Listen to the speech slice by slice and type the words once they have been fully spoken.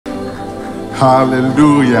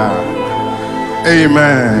Hallelujah.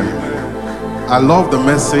 Amen. I love the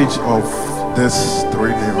message of this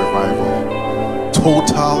 3-day revival.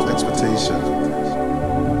 Total expectation.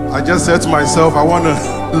 I just said to myself, I want to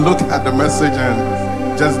look at the message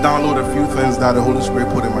and just download a few things that the Holy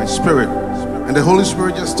Spirit put in my spirit. And the Holy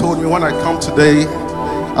Spirit just told me when I come today,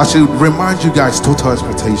 I should remind you guys total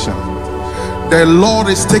expectation. The Lord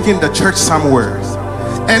is taking the church somewhere.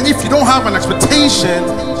 And if you don't have an expectation,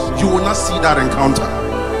 you will not see that encounter.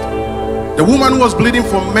 The woman who was bleeding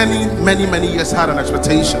for many years had an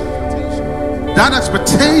expectation. That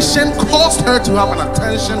expectation caused her to have an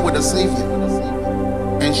attention with the Savior.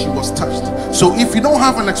 And she was touched. So if you don't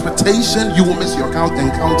have an expectation, you will miss your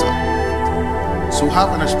encounter. So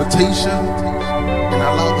have an expectation and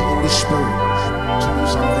allow the Holy Spirit to do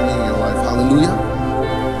something in your life. Hallelujah.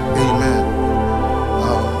 Amen.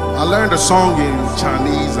 I learned a song in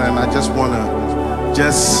Chinese and I just want to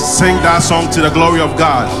just sing that song to the glory of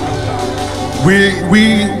God.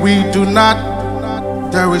 We do not,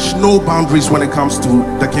 there is no boundaries when it comes to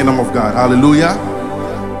the kingdom of God. Hallelujah.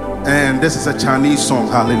 And this is a Chinese song.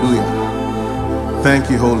 Hallelujah. Thank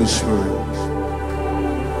you, Holy Spirit.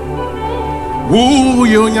 Wu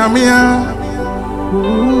yo nyamia,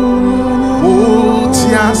 wu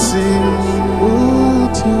tiasi,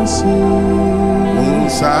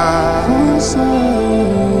 unsa,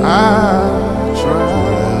 I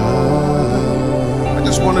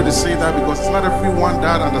just wanted to say that because it's not everyone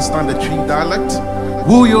that understands the Tree dialect.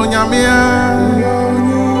 Wu yo nyamia,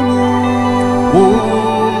 wu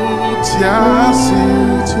tiasi,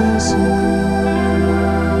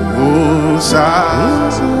 unsa.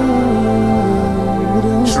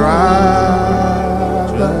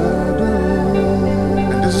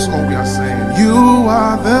 And this is all we are saying. You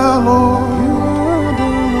are the Lord,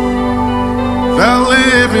 the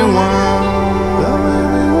living one.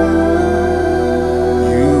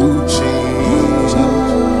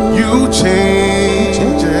 You change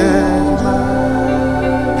it.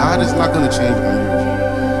 God is not going to change on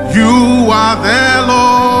you. You are the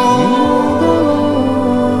Lord,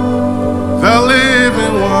 the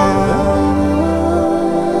living one.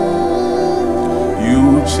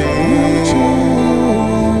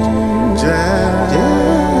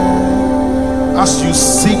 As you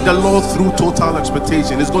seek the Lord through total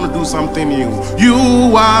expectation, it's going to do something new. You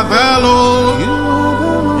are the Lord,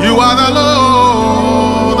 you are the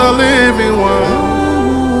Lord, the living one.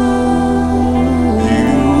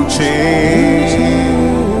 You change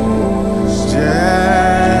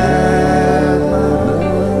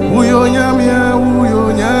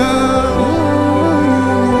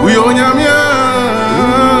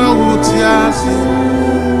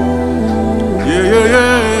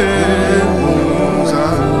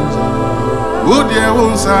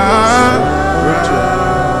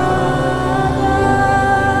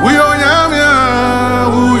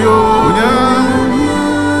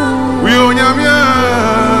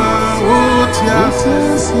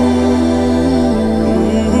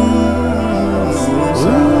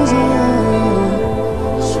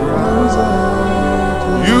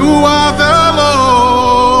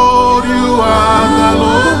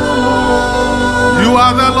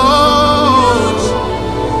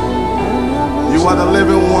You are the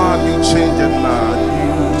living one, you change it now.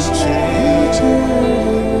 You change it.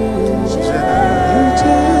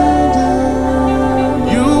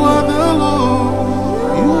 You are the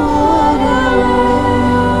Lord, you are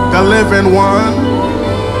the living one.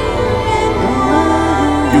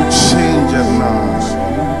 You change it now.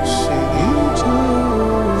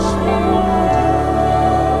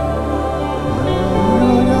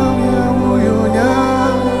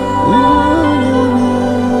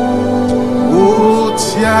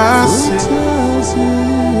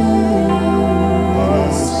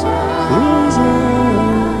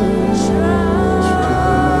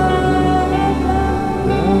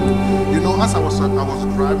 As I was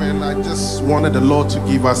driving, I just wanted the Lord to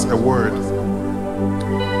give us a word.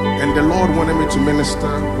 And the Lord wanted me to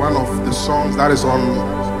minister one of the songs that is on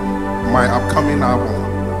my upcoming album.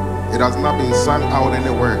 It has not been sung out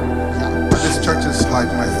anywhere. But this church is like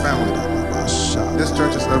my family. This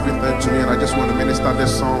church is everything to me, and I just want to minister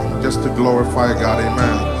this song just to glorify God.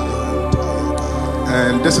 Amen.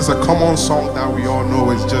 And this is a common song that we all know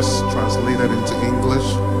is just translated into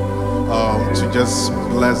English. To just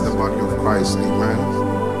bless the body of Christ. Amen.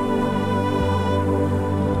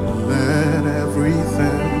 Let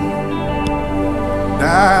everything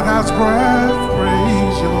that has breath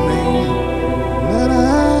praise your name. Let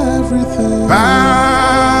everything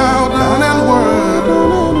bow down and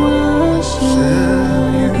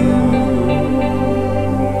worship you.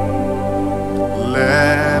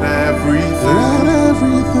 Let everything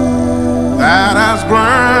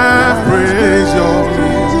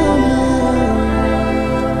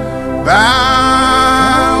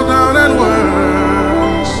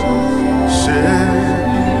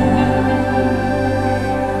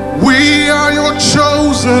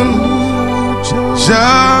chosen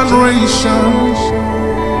generation,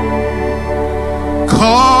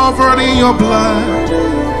 covered in your blood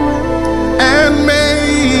and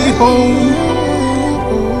made whole.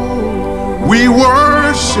 We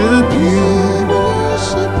worship you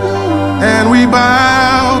and we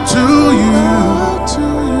bow to you.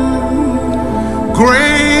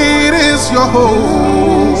 Great is your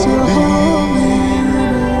holy.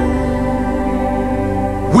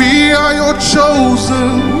 We are your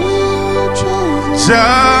chosen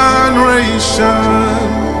generation,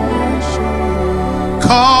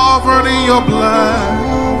 covered in your blood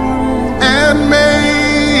and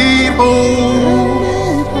made whole.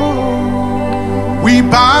 We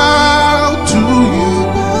bow to you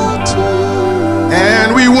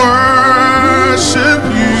and we worship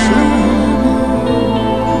you.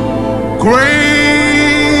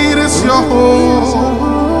 Great is your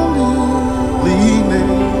holy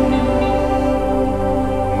name.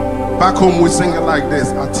 Back home we sing it like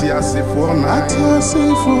this: Atia se for night,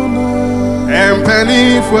 and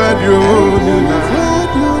penny for you.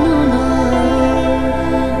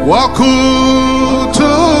 Waku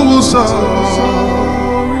to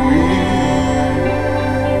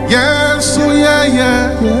yes, oh yeah,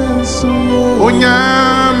 yeah. Onya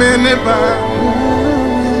meneba,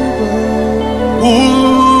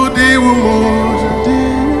 udi umo,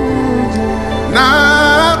 na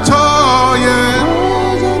toye,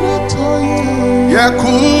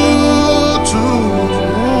 yakutu,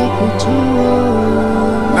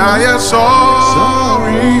 na ya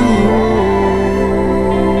sorry.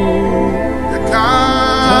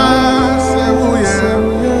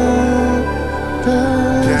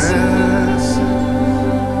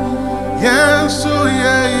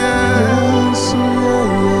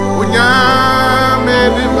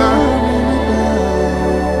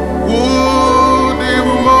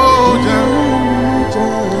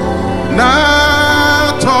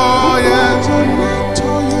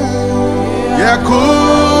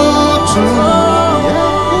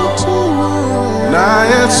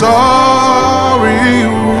 Sorry,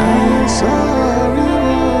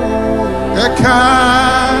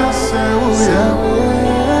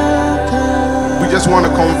 we just want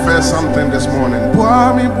to confess something this morning.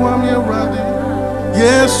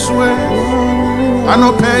 Yes, I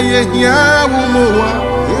know pay here.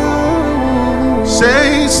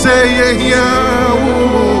 Say here.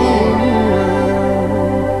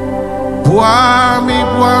 Boami,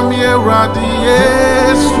 radi,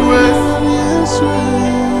 yes,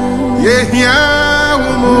 yeah,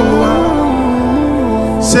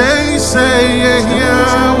 say,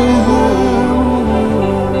 yeah.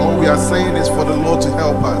 All we are saying is for the Lord to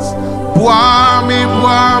help us. Boami,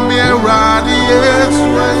 radi, yes,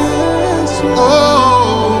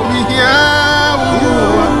 oh, yeah.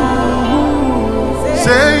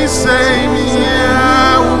 Say,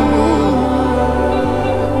 yeah.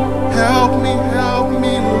 Help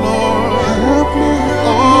me, Lord.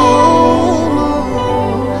 Oh,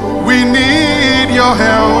 we need your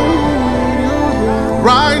help.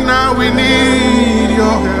 Right now we need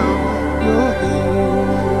your help.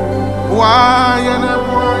 Why and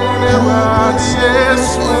yes,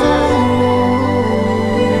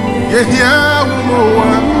 yeah,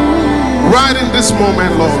 right in this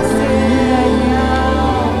moment, Lord.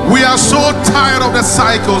 We are so tired of the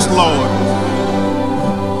cycles, Lord.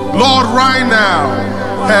 Lord, right now,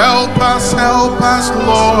 help us, Lord.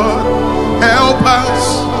 Help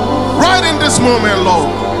us. Right in this moment, Lord.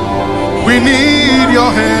 We need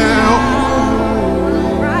your help.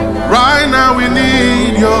 Right now, we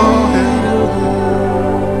need your help.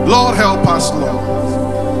 Lord, help us, Lord.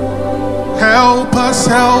 Help us,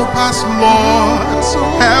 Lord.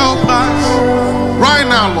 Help us. Right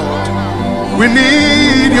now, Lord. We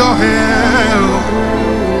need your help.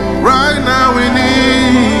 Right now, we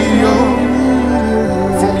need your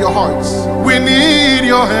from your hearts. We need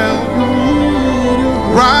your help.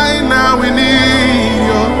 Right now, we need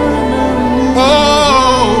your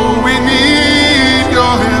oh, we need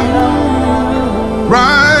your help.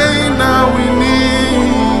 Right now, we need.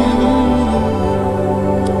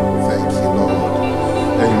 Thank you, Lord.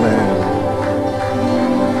 Amen.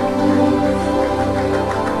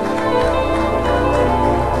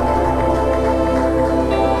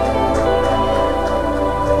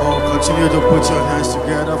 Continue to put your hands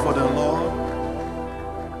together.